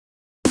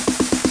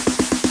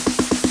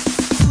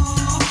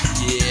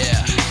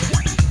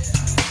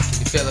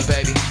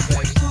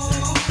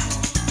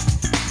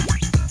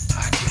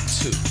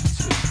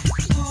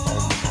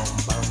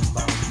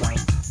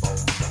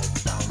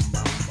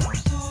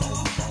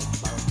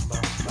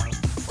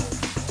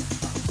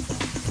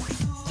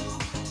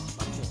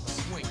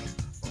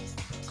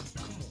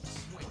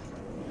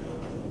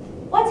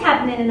What's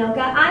happening,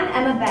 Anoka? I'm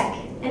Emma Beck.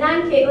 And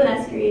I'm Caitlin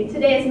Eskery.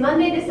 Today is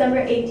Monday,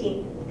 December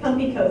 18th,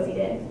 Comfy Cozy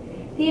Day.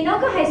 The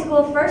Anoka High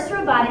School First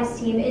Robotics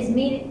team is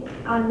meeting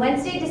on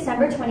Wednesday,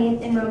 December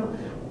 20th in room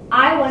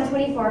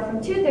I-124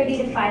 from 2:30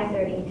 to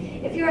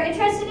 5:30. If you are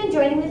interested in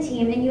joining the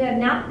team and you have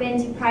not been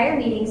to prior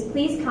meetings,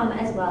 please come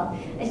as well.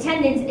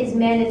 Attendance is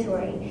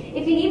mandatory.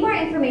 If you need more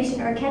information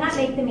or cannot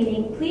make the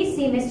meeting, please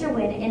see Mr.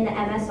 Wynn in the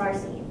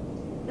MSRC.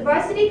 The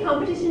varsity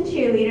competition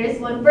cheerleaders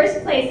won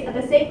first place at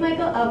the St.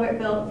 Michael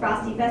Albertville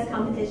Frosty Fest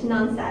competition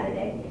on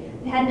Saturday.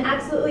 They had an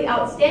absolutely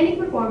outstanding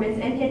performance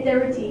and hit their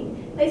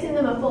routine, placing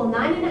them a full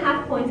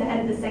 9.5 points ahead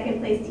of the second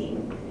place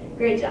team.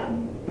 Great job.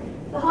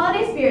 The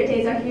holiday spirit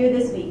days are here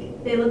this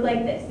week. They look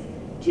like this.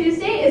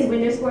 Tuesday is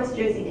Winter Sports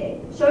Jersey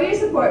Day. Show your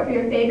support for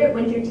your favorite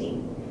winter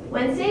team.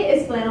 Wednesday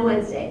is Flannel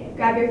Wednesday.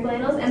 Grab your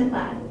flannels and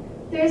plaid.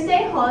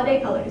 Thursday,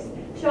 Holiday Colors.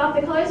 Show off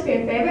the colors for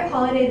your favorite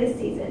holiday this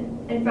season.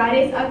 And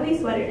Friday's Ugly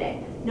Sweater Day.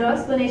 No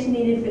explanation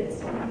needed for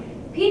this one.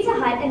 Pizza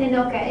Hut in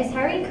Anoka is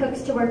hiring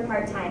cooks to work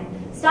part-time.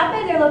 Stop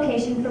by their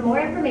location for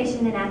more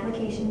information and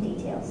application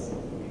details.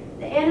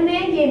 The Anime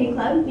and Gaming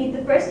Club meet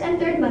the first and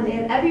third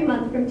Monday of every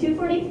month from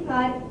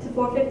 2:45 to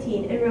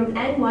 4:15 in room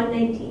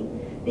N119.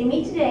 They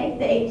meet today,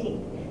 the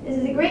 18th. This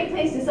is a great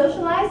place to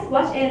socialize,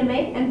 watch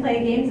anime, and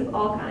play games of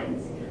all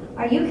kinds.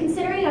 Are you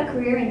considering a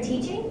career in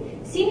teaching?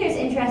 Seniors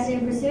interested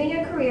in pursuing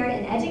a career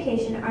in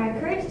education are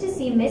encouraged to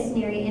see Miss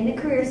Neary in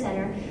the Career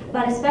Center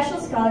about a special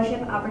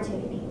scholarship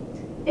opportunity.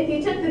 If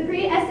you took the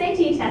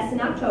pre-SAT test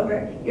in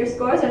October, your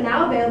scores are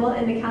now available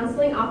in the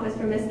counseling office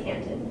for Miss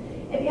Canton.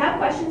 If you have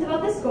questions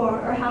about the score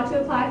or how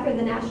to apply for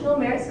the National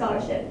Merit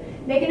Scholarship,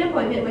 make an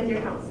appointment with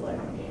your counselor.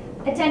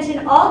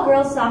 Attention all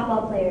girls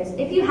softball players.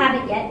 If you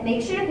haven't yet,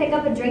 make sure to pick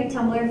up a drink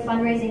tumbler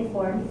fundraising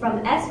form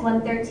from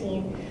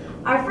S113.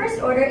 Our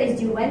first order is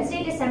due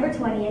Wednesday, December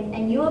 20th,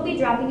 and you will be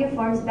dropping your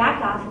forms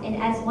back off in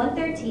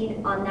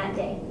S113 on that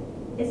day.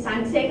 It's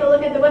time to take a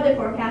look at the weather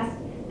forecast.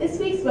 This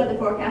week's weather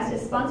forecast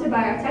is sponsored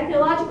by our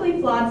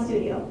technologically flawed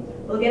studio.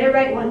 We'll get it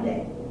right one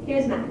day.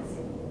 Here's Max.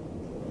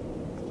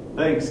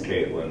 Thanks,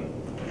 Caitlin.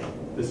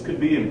 This could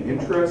be an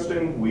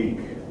interesting week,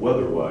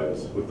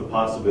 weather-wise, with the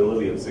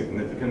possibility of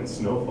significant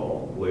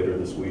snowfall later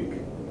this week.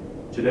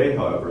 Today,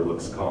 however,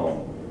 looks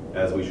calm,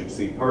 as we should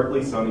see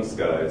partly sunny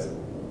skies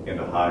and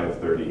a high of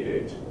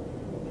 38.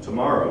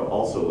 Tomorrow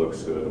also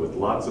looks good, with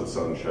lots of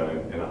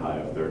sunshine and a high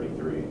of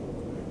 33.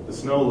 The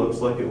snow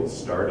looks like it will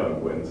start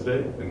on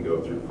Wednesday and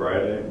go through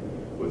Friday,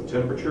 with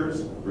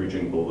temperatures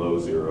reaching below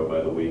zero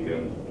by the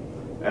weekend.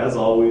 As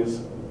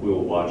always, we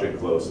will watch it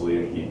closely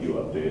and keep you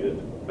updated.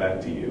 Back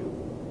to you.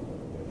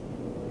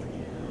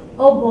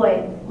 Oh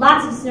boy,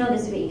 lots of snow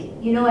this week.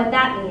 You know what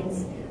that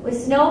means. With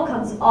snow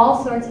comes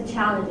all sorts of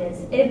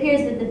challenges. It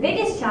appears that the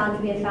biggest challenge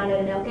we have found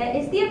at Anoka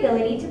is the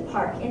ability to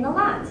park in the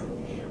lot.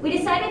 We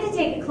decided to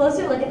take a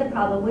closer look at the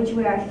problem, which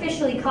we are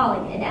officially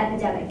calling an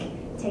epidemic.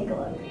 Take a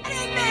look.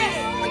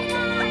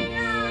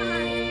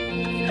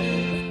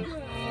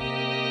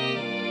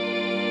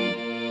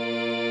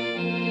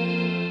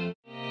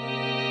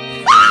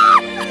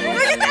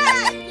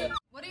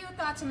 What are your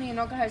thoughts on the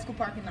Anoka High School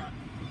parking lot?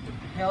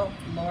 Help,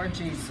 Lord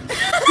Jesus.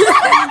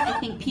 I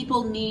think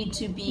people need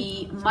to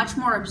be much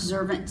more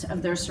observant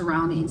of their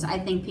surroundings. I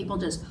think people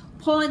just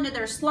pull into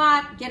their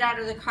slot, get out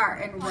of the car,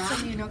 and run.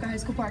 What's in the Anoka High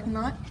School parking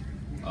lot?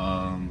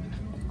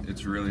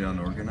 It's really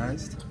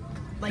unorganized.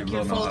 Like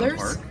People your don't know how to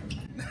folders? park.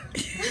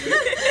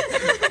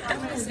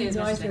 It's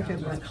nice if it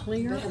was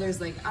clear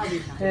There's like, I'll be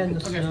fine. and the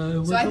snow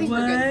was So I think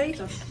we're away,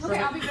 good. Okay,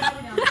 I'll be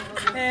driving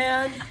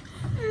down.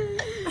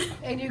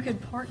 and you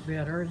could park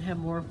better and have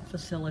more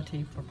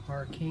facility for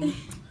parking.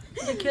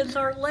 The kids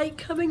aren't late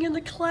coming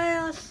into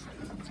class.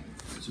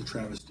 It's a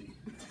travesty.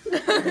 I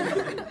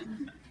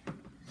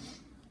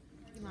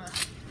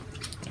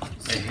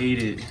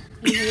hate it.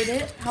 You hate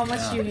it? How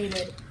much do you hate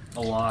it?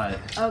 A lot.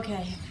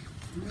 Okay.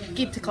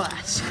 Keep to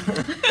class.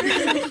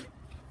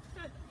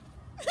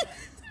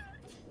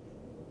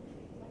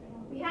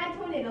 We had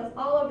tornadoes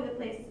all over the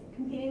place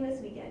competing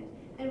this weekend.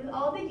 And with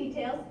all the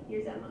details,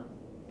 here's Emma.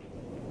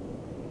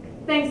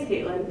 Thanks,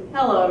 Caitlin.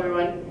 Hello,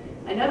 everyone.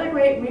 Another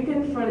great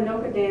weekend for the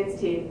Anoka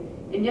dance team.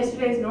 In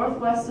yesterday's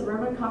Northwest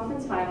Suburban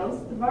Conference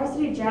Finals, the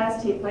varsity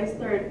jazz team placed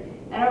third,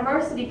 and our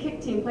varsity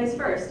kick team placed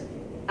first,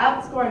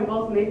 outscoring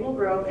both Maple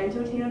Grove and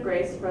Totino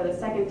Grace for the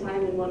second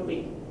time in 1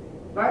 week.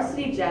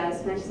 Varsity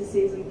Jazz finished the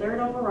season third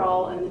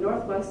overall in the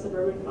Northwest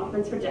Suburban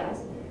Conference for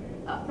Jazz,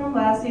 up from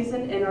last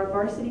season in our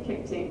varsity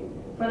kick team.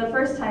 For the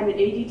first time in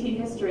ADT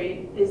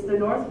history is the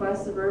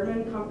Northwest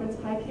Suburban Conference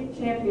High Kick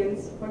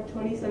Champions for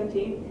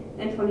 2017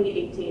 and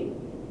 2018.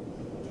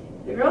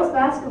 The girls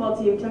basketball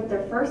team took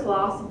their first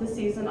loss of the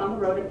season on the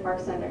road at Park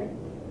Center.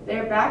 They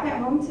are back at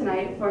home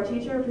tonight for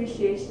Teacher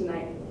Appreciation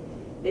Night.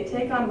 They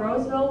take on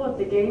Roseville with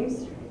the game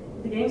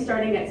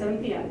starting at 7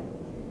 p.m.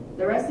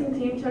 The wrestling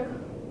team took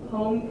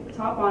home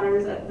top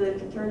honors at the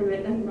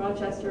tournament in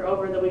Rochester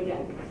over the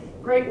weekend.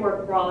 Great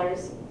work,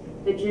 Brawlers.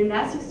 The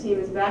gymnastics team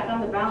is back on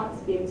the balance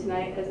beam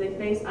tonight as they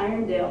face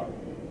Irondale.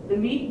 The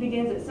meet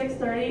begins at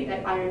 6:30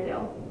 at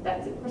Irondale.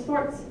 That's it for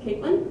sports.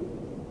 Caitlin?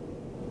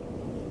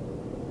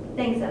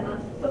 Thanks,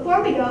 Emma.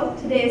 Before we go,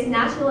 today is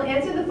National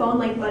Answer the Phone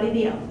Like Buddy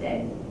the Elf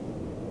Day.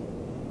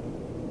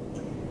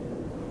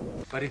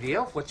 Buddy the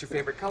Elf, what's your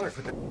favorite color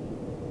for the...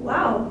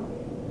 Wow,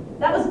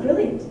 that was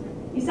brilliant.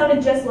 You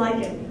sounded just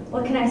like him.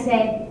 What can I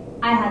say?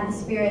 I had the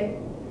spirit.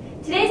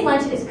 Today's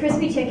lunch is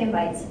crispy chicken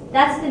bites.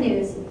 That's the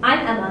news.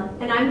 I'm Emma.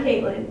 And I'm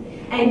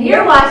Caitlin. And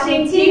you're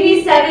watching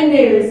TV7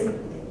 News.